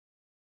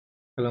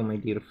Hello, my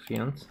dear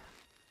friends.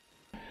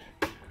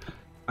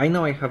 I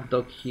know I have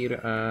dog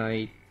here.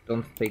 I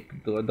don't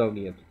take the dog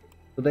yet.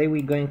 Today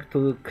we're going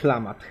to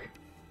Klamath.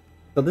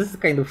 So this is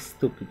kind of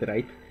stupid,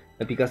 right?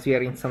 Because we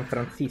are in San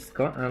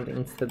Francisco, and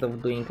instead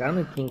of doing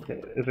anything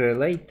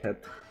related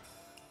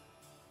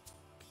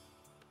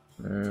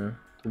to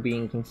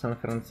being in San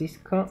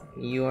Francisco,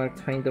 you are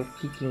kind of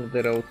kicking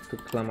the road to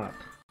Klamath.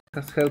 It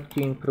has helped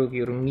you improve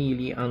your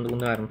melee and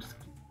unarmed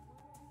skill.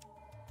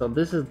 So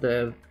this is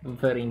the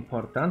very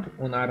important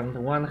unarmed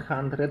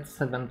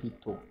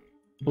 172.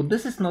 But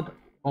this is not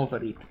over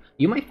it.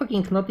 You might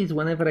fucking notice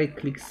whenever I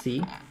click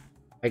C,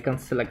 I can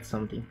select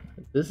something.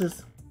 This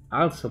is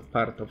also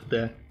part of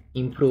the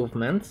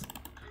improvements.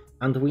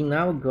 And we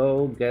now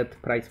go get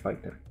Prize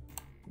Fighter.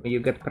 You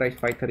get Prize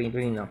Fighter in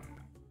Reno.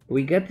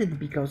 We get it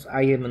because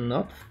I am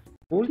not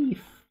fully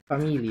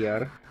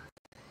familiar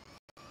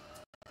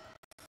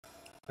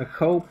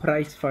how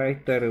Prize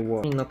Fighter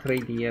works. I'm not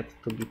ready yet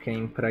to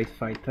become Prize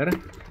Fighter.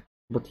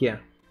 But yeah,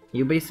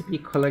 you basically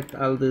collect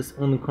all these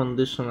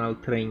unconditional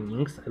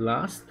trainings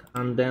last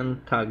and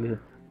then tag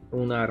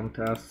unarmed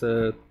as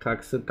a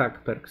tag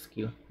perk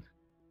skill.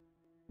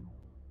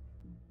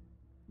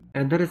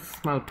 And there is a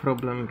small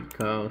problem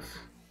because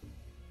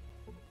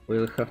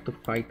we'll have to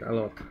fight a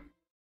lot.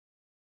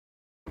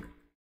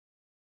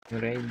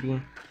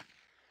 Ready?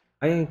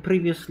 I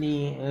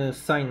previously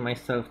signed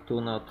myself to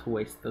not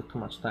waste too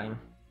much time.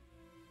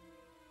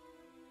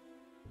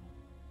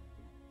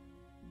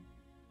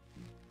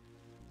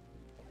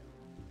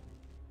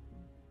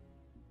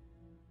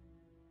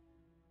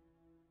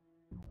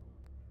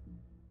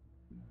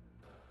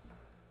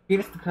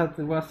 First cut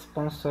was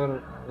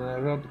sponsor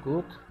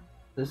Rodgood.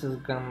 This is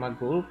Gamma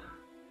Gulp.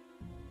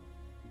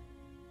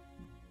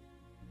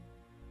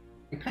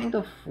 I kind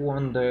of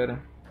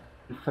wonder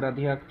if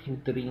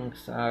radioactive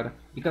drinks are,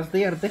 because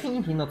they are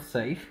definitely not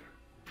safe,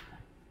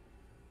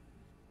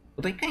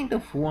 but I kind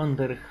of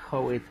wonder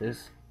how it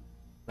is.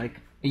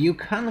 Like, you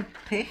can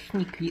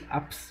technically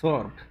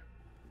absorb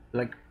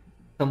like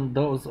some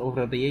dose of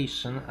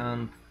radiation,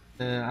 and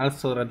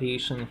also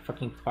radiation in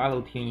fucking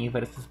Fallout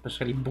universe,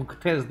 especially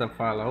Bethesda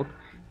Fallout,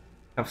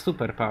 have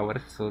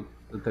superpowers, so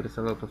there is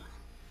a lot of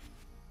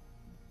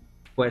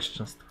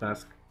questions to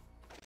ask.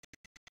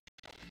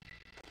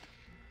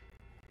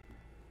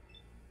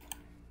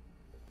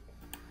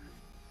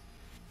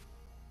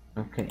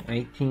 Okay,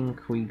 I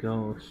think we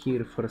go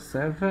here for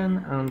 7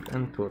 and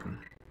end turn.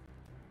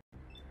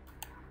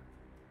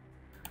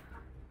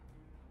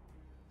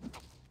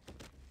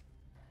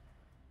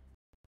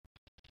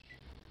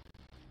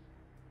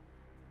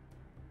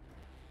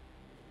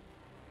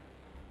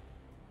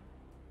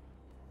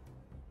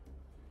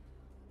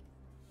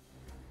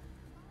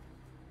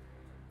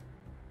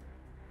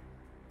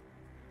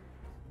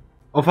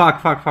 Oh fuck,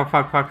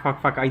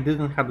 I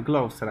didn't have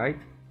gloves, right?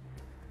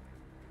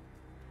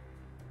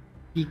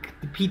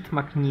 Pete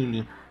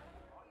McNeely.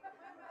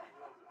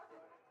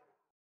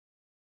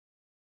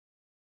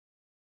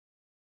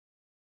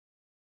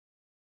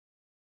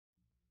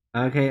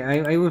 Okay,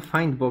 I will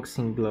find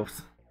boxing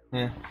gloves.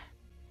 Yeah.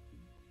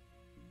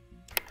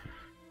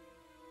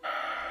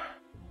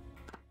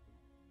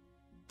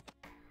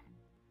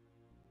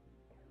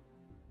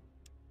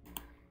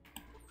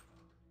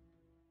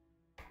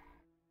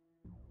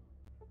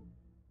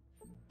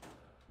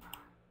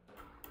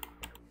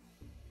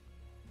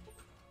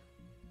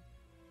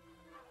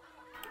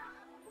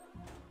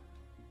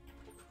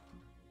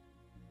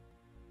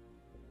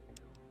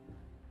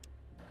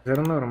 They're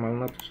normal,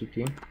 not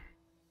cheating.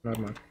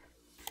 Normal.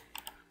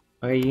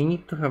 You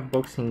need to have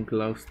boxing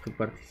gloves to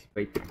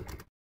participate.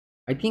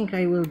 I think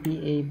I will be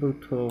able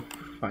to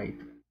fight.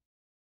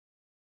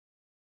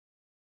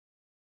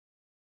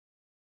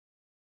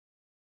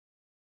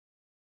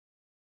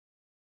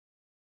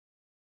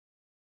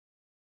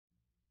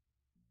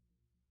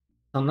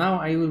 So now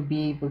I will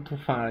be able to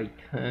fight.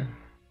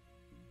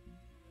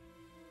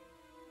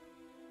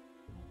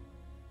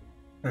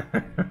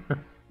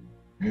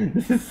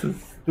 This is so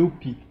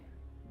stupid.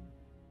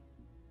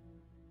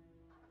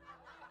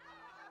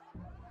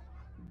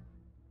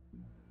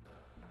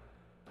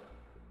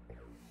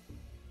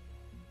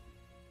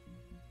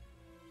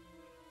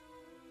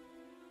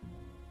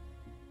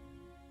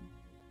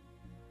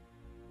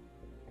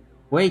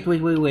 Wait.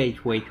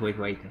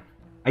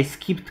 I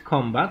skipped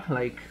combat,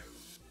 like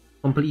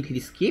completely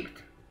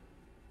skipped.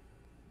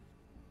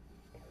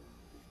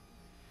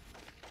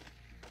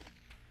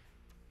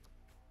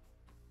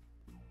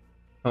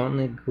 On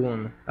a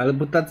gun.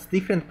 But that's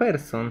different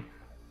person.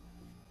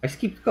 I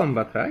skipped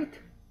combat, right?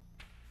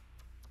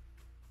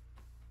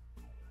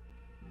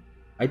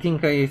 I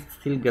think I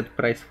still get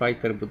prize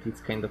fighter, but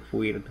it's kind of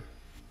weird.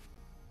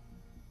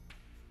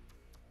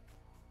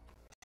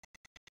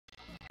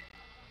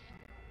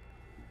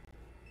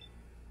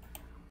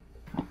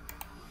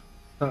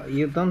 So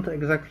you don't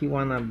exactly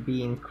wanna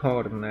be in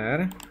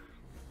corner.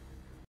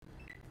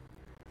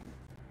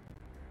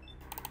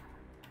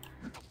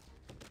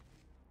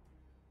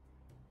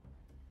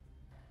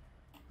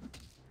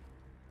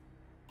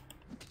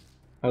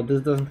 Oh,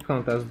 this doesn't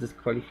count as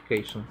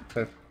disqualification.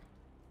 Perfect.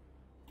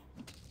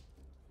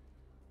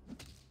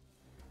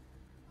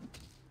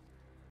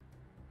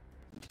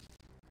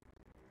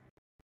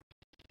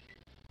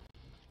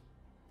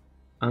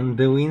 And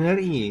the winner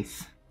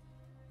is...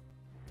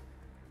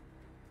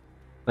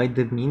 by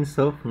the means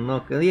of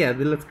knock... yeah,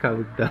 let's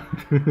call it that.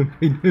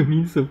 By the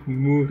means of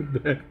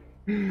murder.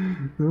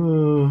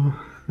 Oh.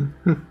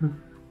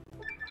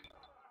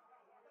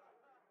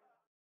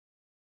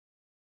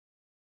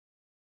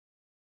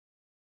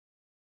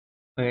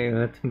 Okay,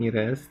 let me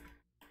rest.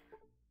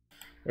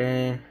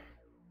 I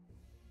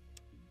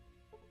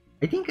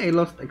think I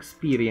lost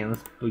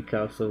experience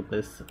because of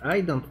this.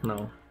 I don't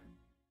know.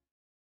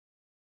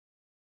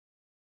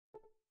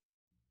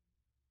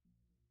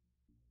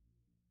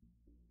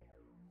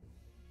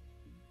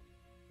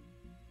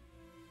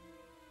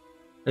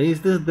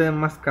 Is this the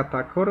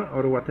Mascatakor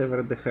or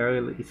whatever the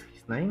hell is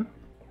his name?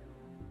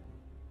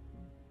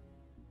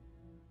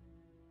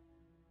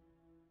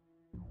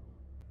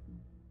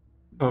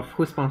 Oh,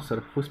 who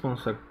sponsor? Who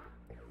sponsor?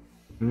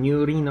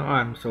 New Rhino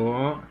Arms.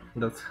 Oh,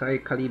 that's high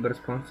caliber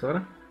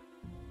sponsor.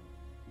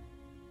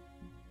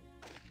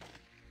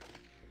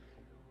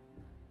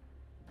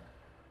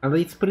 And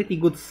it's pretty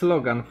good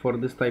slogan for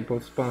this type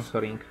of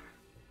sponsoring.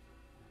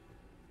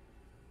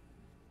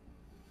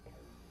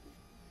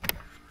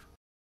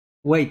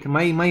 Wait,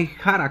 my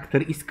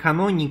character is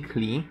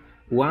canonically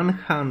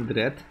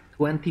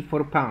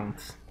 124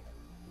 pounds.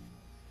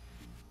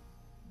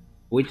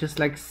 Which is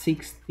like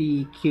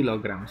 60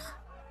 kilograms.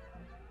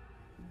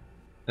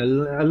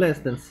 Less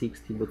than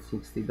 60, but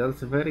 60.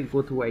 That's a very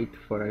good weight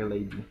for a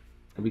lady.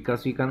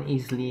 Because you can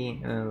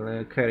easily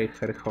carry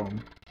her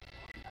home.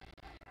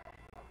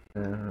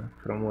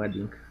 From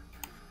wedding.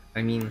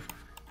 I mean...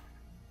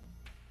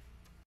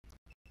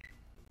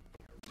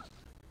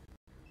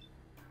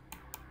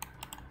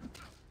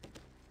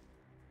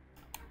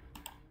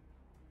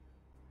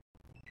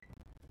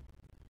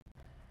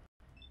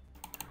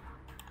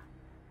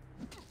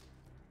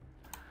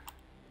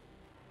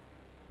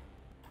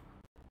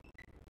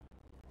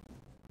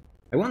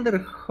 I wonder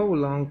how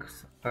long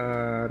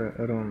are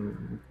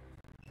run.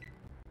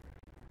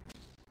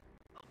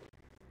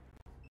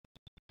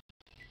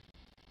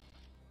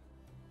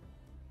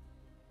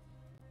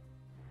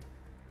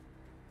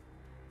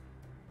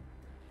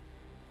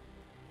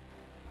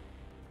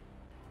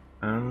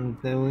 And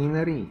the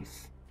winner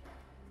is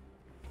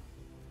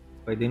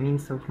by the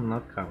means of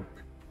knockout.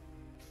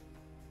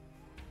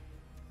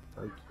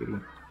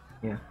 Valkyrie.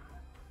 Yeah.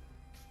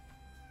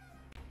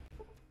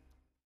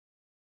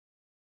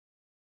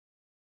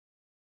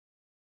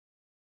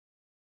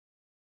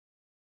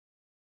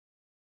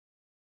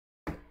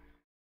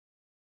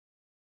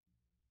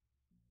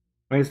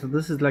 Okay, so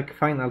this is like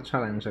final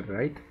challenger,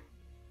 right?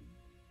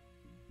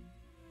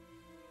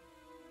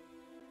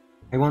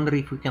 I wonder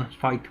if we can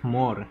fight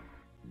more.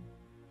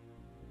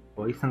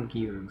 Boys and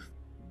girls.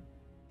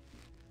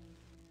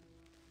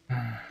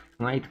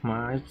 Tonight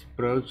match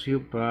brought you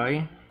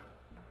by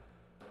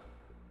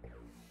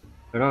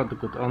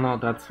Rodgood. Oh no,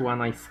 that's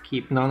one I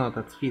skipped. No,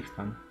 that's fifth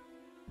one.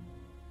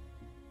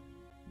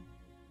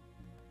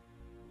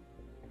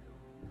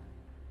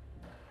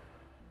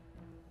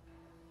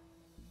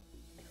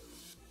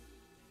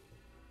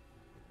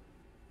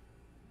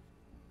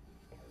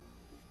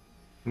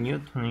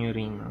 Newton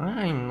urine.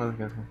 I'm not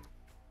getting.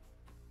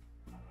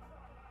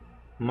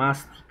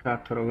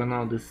 Masticator. Oh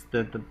no, this is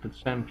the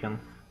champion.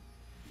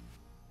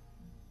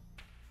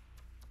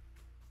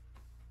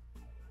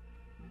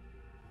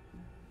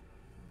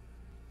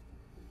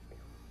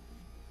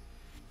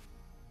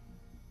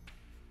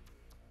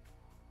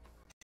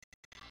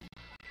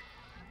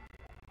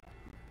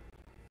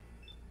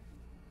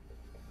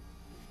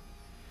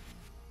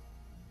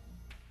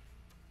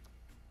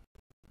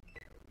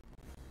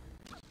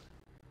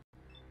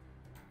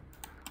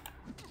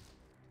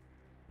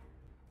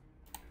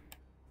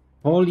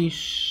 Holy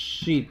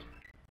shit.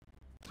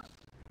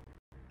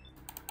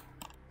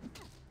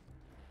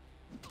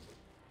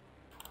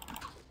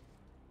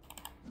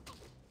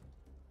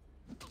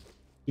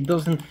 He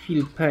doesn't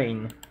feel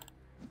pain.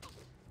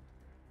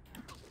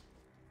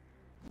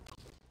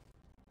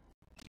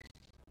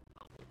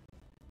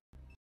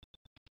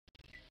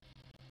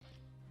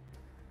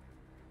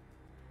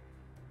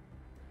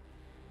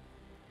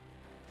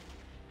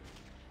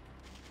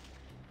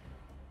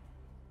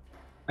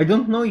 I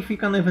don't know if you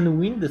can even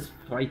win this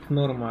fight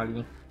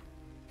normally.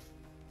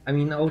 I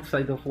mean,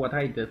 outside of what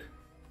I did.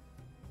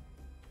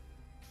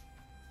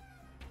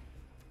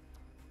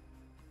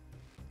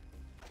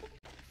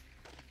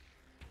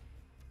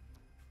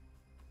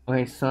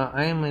 Okay, so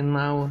I am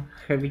now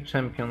heavy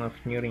champion of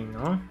New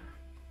Reno.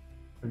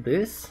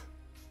 This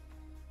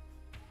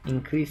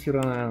increase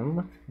your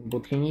arm,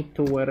 but you need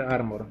to wear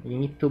armor. You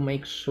need to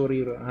make sure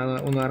your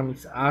unarm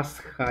is as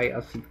high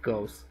as it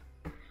goes.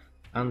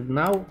 And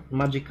now,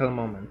 magical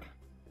moment.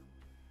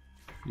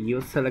 You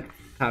select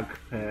tag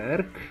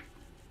perk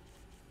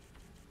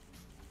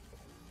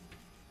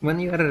when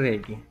you are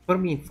ready. For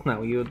me it's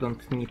now, you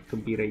don't need to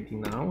be ready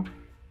now.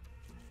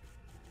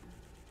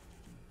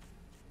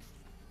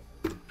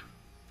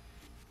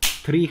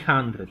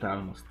 300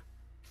 almost.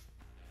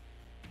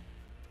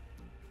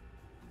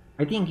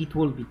 I think it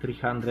will be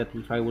 300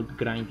 if I would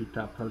grind it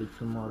up a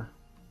little more.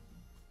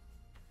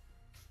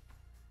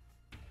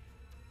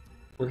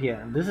 But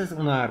yeah, this is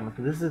unarmed.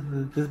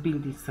 This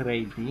build is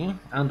ready,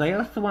 and I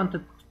also wanted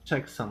to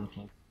check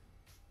something.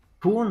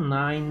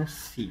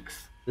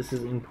 296. This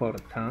is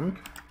important.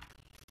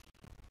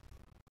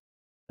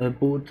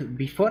 But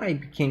before I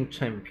became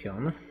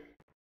champion,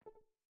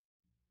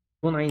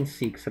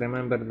 296.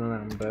 Remember the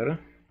number.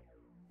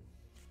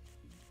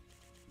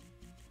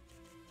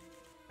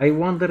 I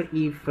wonder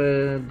if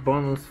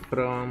bonus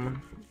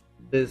from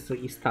this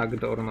is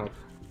tagged or not.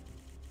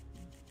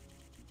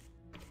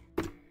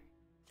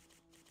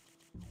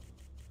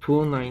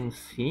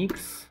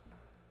 296.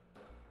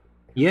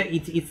 Yeah,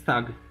 it's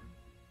tagged.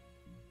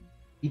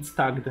 It's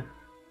tagged.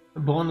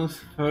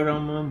 Bonus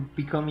from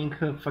becoming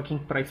a fucking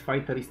prize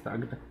fighter is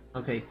tagged.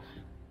 Okay,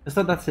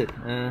 so that's it.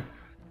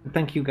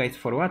 Thank you guys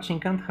for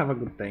watching and have a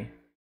good day.